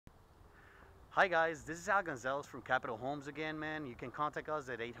Hi guys, this is Al Gonzalez from Capital Homes again, man. You can contact us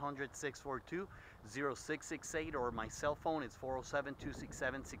at 800-642-0668 or my cell phone is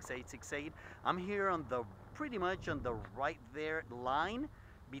 407-267-6868. I'm here on the pretty much on the right there line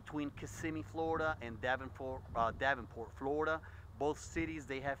between Kissimmee, Florida and Davenport, Florida. Both cities,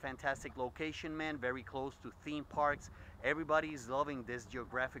 they have fantastic location, man, very close to theme parks. Everybody's loving this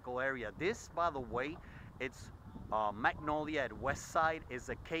geographical area. This, by the way, it's Magnolia at Westside is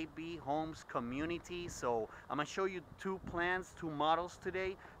a KB Homes community. So I'm gonna show you two plans, two models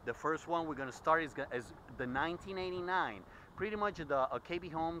today. The first one we're gonna start is the 1989. Pretty much the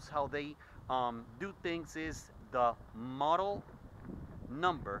KB Homes, how they do things is the model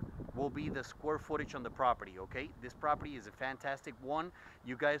number will be the square footage on the property. Okay, this property is a fantastic one.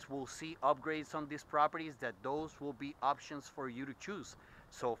 You guys will see upgrades on these properties that those will be options for you to choose.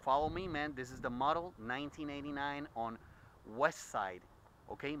 So follow me, man. This is the model 1989 on West Side.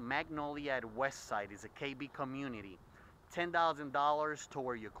 Okay, Magnolia at West Side is a KB community. $10,000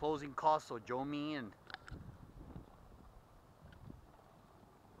 toward your closing costs. So join me in.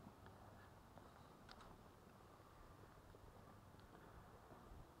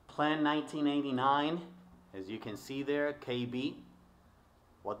 Plan 1989, as you can see there, KB.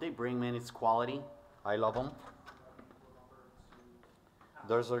 What they bring, man, is quality. I love them.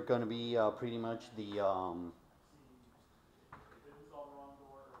 Those are going to be pretty much the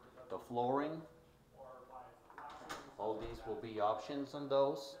flooring. All these will be options on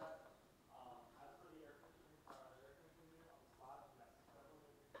those.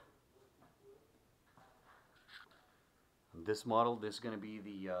 This model, this is going to be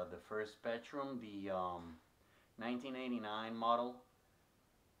the first bedroom, the 1989 model.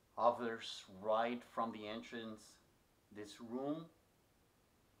 Offers right from the entrance this room,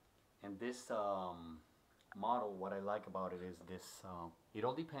 and this model, what I like about it is this. It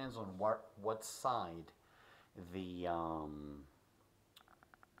all depends on what side the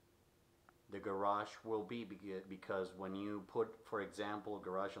garage will be, because when you put, for example,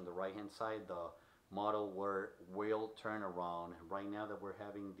 garage on the right hand side, the model will turn around. Right now that we're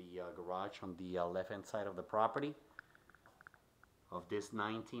having the garage on the left hand side of the property of this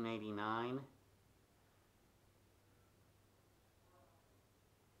 1989.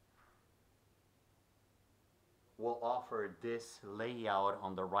 Will offer this layout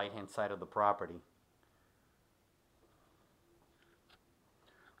on the right hand side of the property.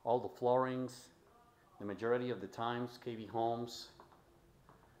 All the floorings, the majority of the times KB Homes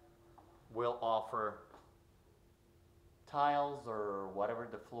will offer tiles or whatever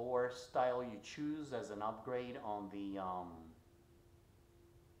the floor style you choose as an upgrade on the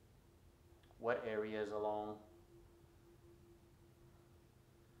wet areas along.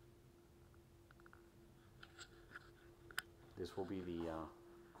 This will be the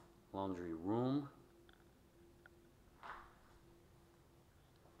laundry room.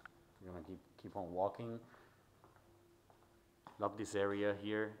 We're gonna keep on walking. Love this area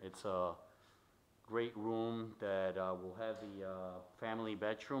here. It's a great room that will have the family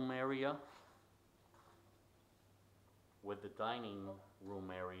bedroom area with the dining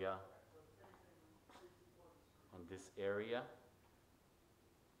room area on this area.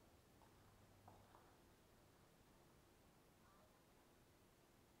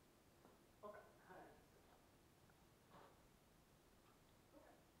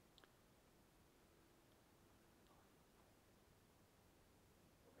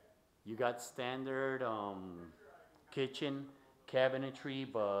 You got standard kitchen cabinetry,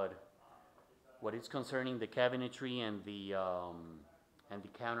 but what is concerning the cabinetry and the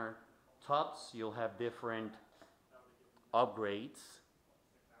countertops, you'll have different upgrades,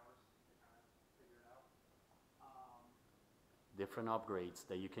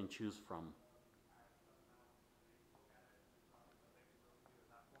 that you can choose from.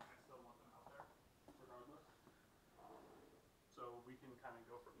 So we can kind of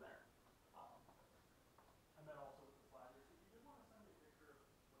go from there. And then also with the sliders, if you did want to send me a picture of what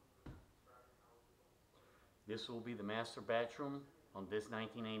you were describing, how it was. This will be the master bedroom on this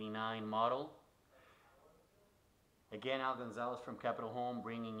 1989 model. Again, Al Gonzalez from Capital Home,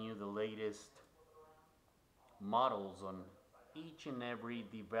 bringing you the latest models on each and every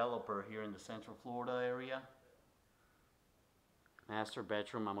developer here in the Central Florida area. Master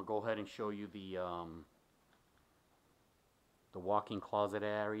bedroom. I'm gonna go ahead and show you the walk-in closet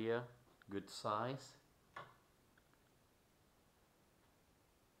area. Good size.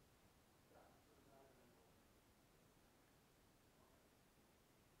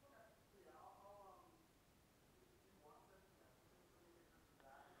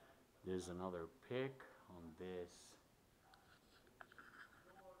 There's another pic on this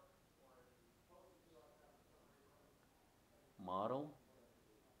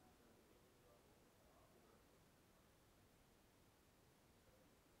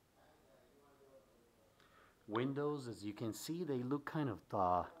windows, as you can see, they look kind of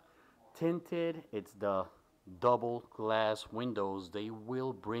tinted. It's the double glass windows. They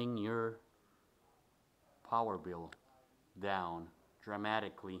will bring your power bill down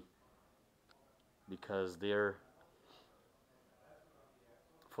dramatically because they're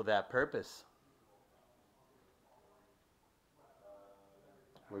for that purpose.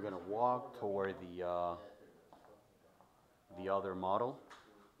 We're gonna walk toward the other model.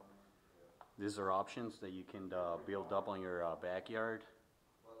 These are options that you can build up on your backyard.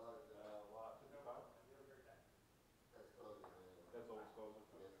 That's always closer.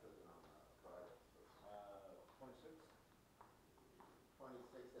 26.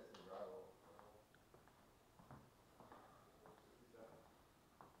 26, that's in Bravo. 67.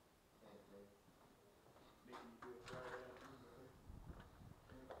 Same thing. Maybe you do a Friday afternoon,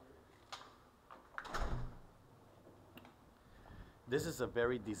 This is a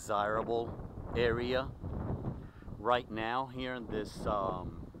very desirable area right now here in this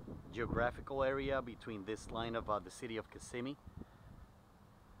geographical area between this line of the city of Kissimmee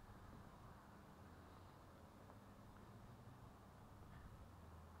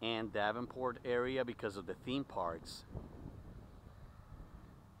and Davenport area because of the theme parks.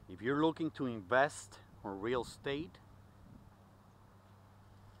 If you're looking to invest on real estate,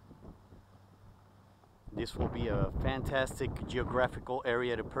 this will be a fantastic geographical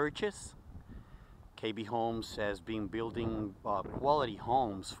area to purchase. KB Homes has been building quality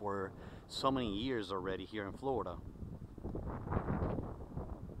homes for so many years already here in Florida.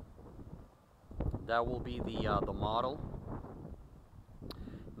 That will be the model.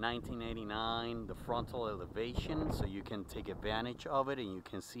 1989, the frontal elevation, so you can take advantage of it and you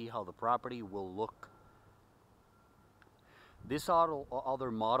can see how the property will look. This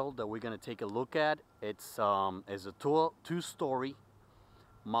other model that we're going to take a look at, it's is a two-story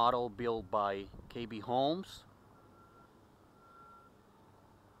model built by KB Homes.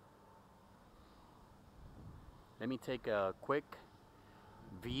 Let me take a quick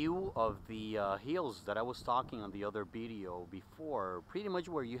view of the hills that I was talking on the other video before. Pretty much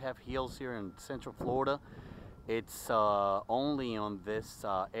where you have hills here in Central Florida, it's only on this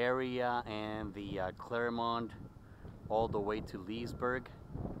area and the Claremont all the way to Leesburg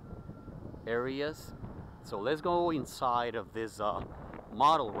areas. So let's go inside of this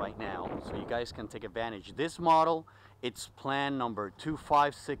model right now so you guys can take advantage. This model, it's plan number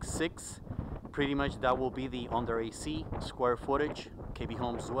 2566. Pretty much that will be the under AC square footage. KB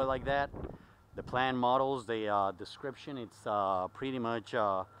Homes do it like that. The plan models, the description, it's pretty much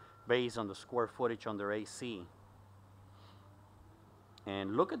based on the square footage under AC.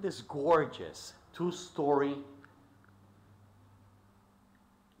 And look at this gorgeous two-story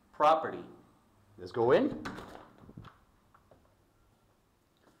property. Let's go in.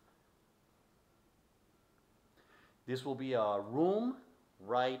 This will be a room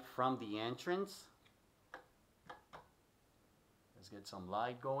right from the entrance. Let's get some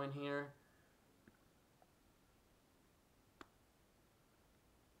light going here.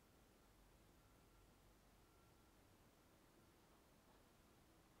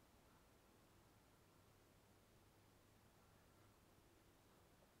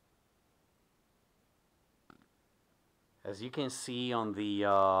 As you can see on the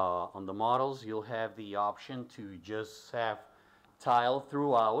models, you'll have the option to just have tile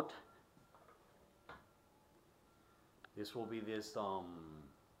throughout. This will be this full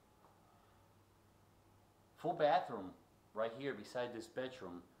bathroom right here beside this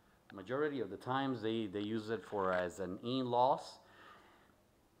bedroom. Majority of the times they use it for as an in-laws.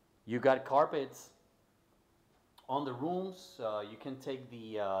 You got carpets on the rooms. You can take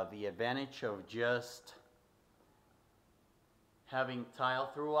the advantage of just having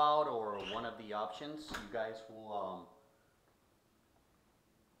tile throughout, or one of the options you guys will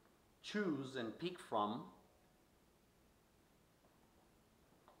choose and pick from.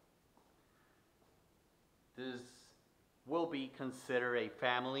 This will be considered a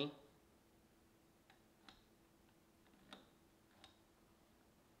family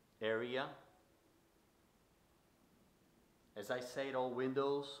area. As I said, all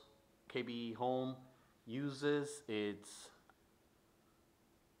windows KB Home uses, it's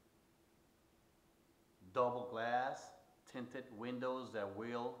double glass tinted windows that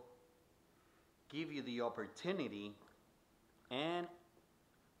will give you the opportunity and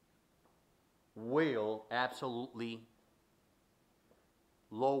will absolutely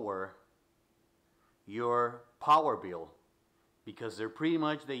lower your power bill, because they're pretty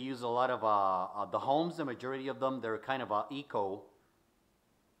much, they use a lot of the homes, the majority of them, they're kind of eco.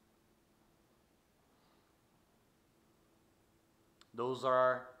 Those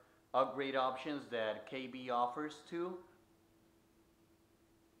are upgrade options that KB offers too.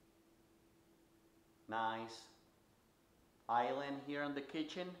 Nice island here in the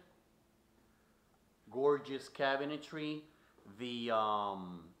kitchen. Gorgeous cabinetry. The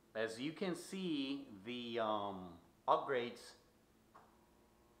as you can see, the upgrades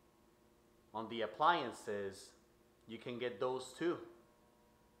on the appliances, you can get those too.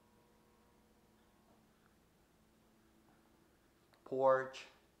 Porch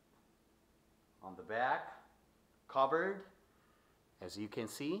on the back, covered, as you can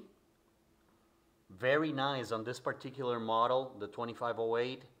see. Very nice on this particular model, the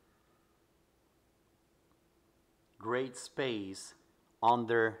 2508. Great space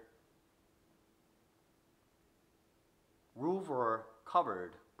under roof or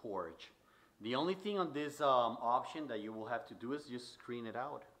covered porch. The only thing on this option that you will have to do is just screen it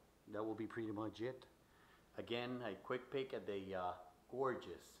out. That will be pretty much it. Again, a quick pick at the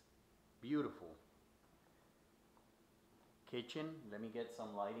gorgeous, beautiful kitchen. Let me get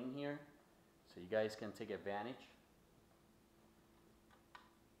some lighting here so you guys can take advantage.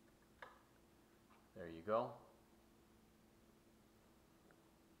 There you go.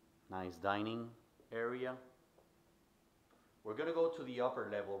 Nice dining area. We're gonna go to the upper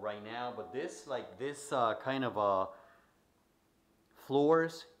level right now, but this, like this kind of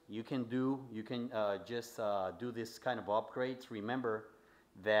floors, you can just do this kind of upgrades. Remember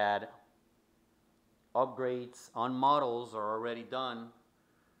that upgrades on models are already done,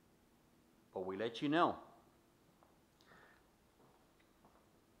 but we let you know.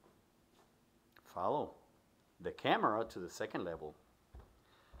 Follow the camera to the second level.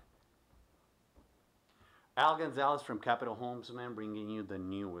 Al Gonzalez from Capital Homes, man, bringing you the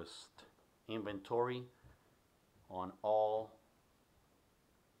newest inventory on all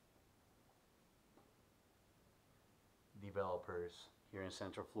developers here in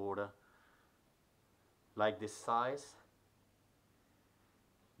Central Florida. Like this size,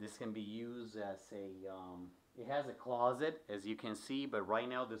 this can be used as a, it has a closet, as you can see, but right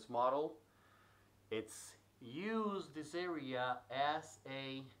now this model, it's used this area as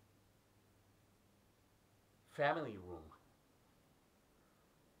a family room.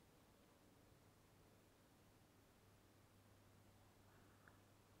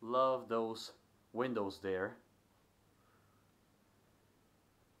 Love those windows there.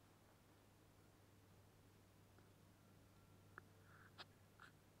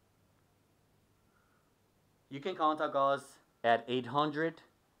 You can contact us at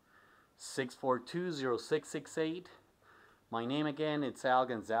 800-642-0668. My name again, it's Al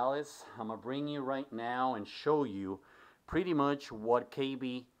Gonzalez. I'm gonna bring you right now and show you pretty much what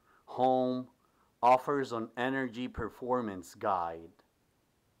KB Home offers on energy performance guide.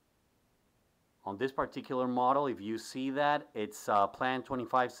 On this particular model, if you see that, it's plan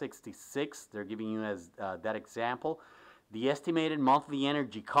 2566. They're giving you as that example. The estimated monthly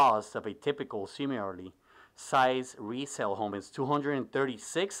energy cost of a typical similarly size resale home is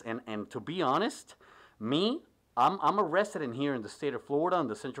 $236, and to be honest, I'm a resident here in the state of Florida, in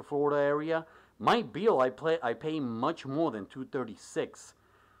the Central Florida area. My bill, I pay much more than $236.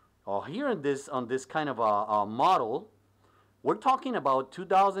 Here on this kind of a model, we're talking about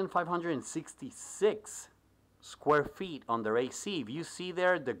 2,566 square feet under AC. If you see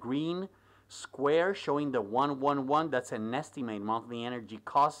there the green square showing the 111, that's an estimated monthly energy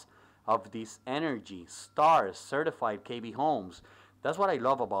cost of this energy. Stars, certified KB Homes. That's what I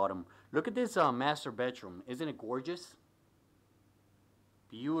love about them. Look at this master bedroom. Isn't it gorgeous?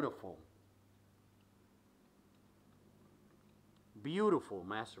 Beautiful. Beautiful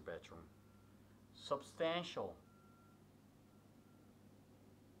master bedroom. Substantial.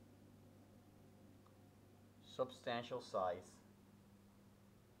 Substantial size.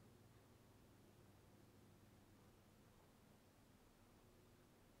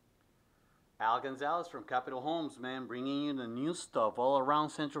 Al Gonzalez from Capital Homes, man, bringing you the new stuff all around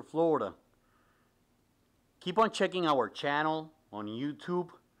Central Florida. Keep on checking our channel on YouTube.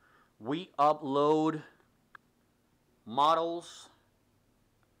 We upload models,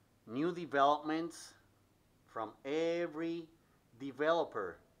 new developments from every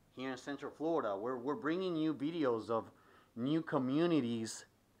developer here in Central Florida. We're bringing you videos of new communities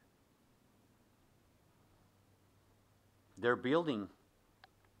they're building.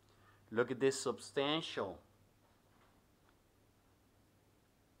 Look at this substantial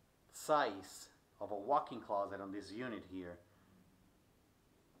size of a walk-in closet on this unit here.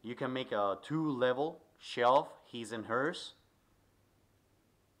 You can make a 2-level shelf, his and hers.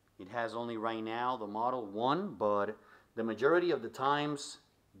 It has only right now the model 1, but the majority of the times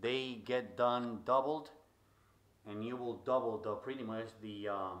they get done doubled and you will double the pretty much the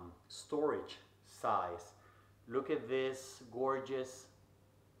storage size. Look at this gorgeous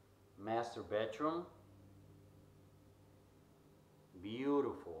master bedroom.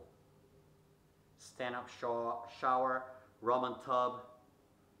 Beautiful. Stand-up shower, Roman tub,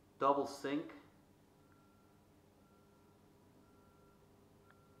 double sink.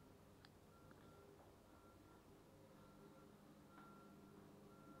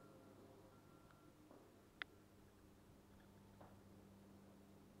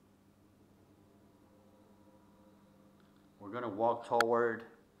 We're gonna walk toward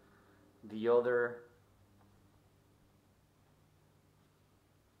the other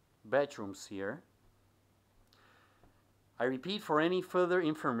bedrooms here. I repeat, for any further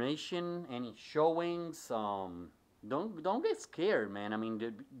information, any showings, don't get scared, man. I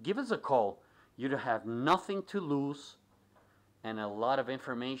mean, give us a call. You have nothing to lose and a lot of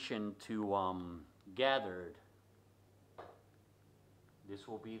information to gathered. This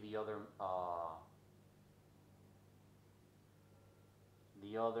will be the other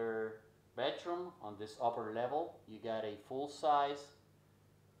bedroom on this upper level. You got a full size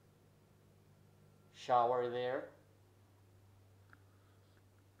shower there.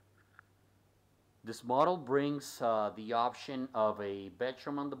 This model brings the option of a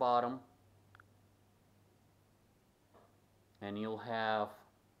bedroom on the bottom, and you'll have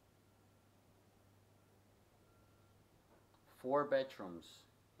 4 bedrooms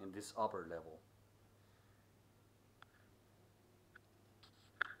in this upper level.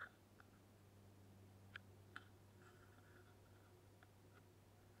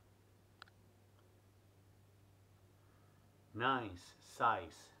 Nice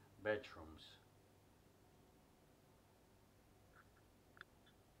size bedrooms.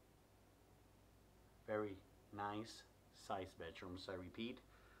 Very nice size bedrooms, I repeat.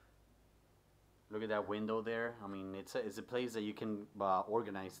 Look at that window there. I mean, it's a place that you can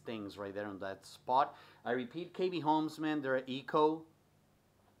organize things right there on that spot. I repeat, KB Homes, man, they're eco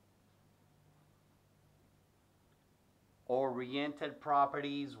oriented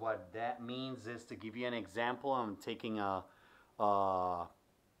properties. What that means is, to give you an example, I'm taking a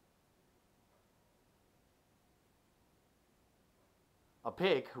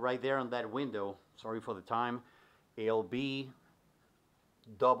pic right there on that window. Sorry for the time. It'll be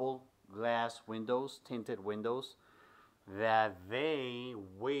double glass windows, tinted windows, that they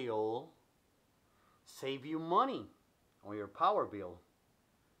will save you money on your power bill.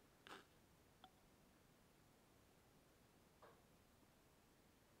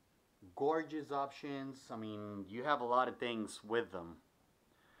 Gorgeous options. I mean, you have a lot of things with them.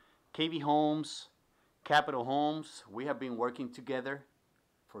 KB Homes, Capital Homes, we have been working together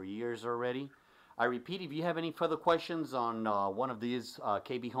for years already. I repeat, if you have any further questions on one of these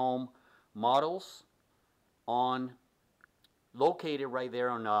KB Home models, located right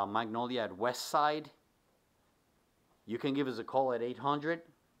there on Magnolia at Westside, you can give us a call at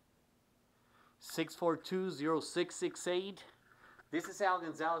 800-642-0668. This is Al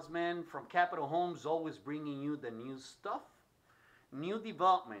Gonzalez, man, from Capital Homes, always bringing you the new stuff, new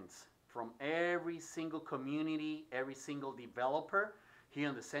developments from every single community, every single developer here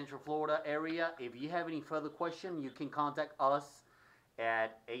in the Central Florida area. If you have any further question, you can contact us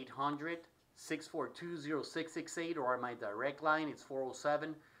at 800-642-0668, or my direct line, it's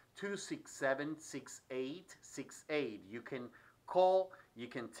 407-267-6868. You can call, you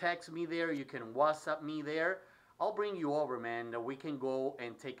can text me there, you can WhatsApp me there. I'll bring you over, man. We can go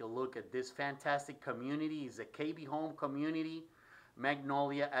and take a look at this fantastic community. It's a KB Home community,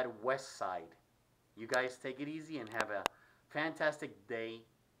 Magnolia at Westside. You guys take it easy and have a fantastic day.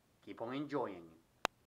 Keep on enjoying it.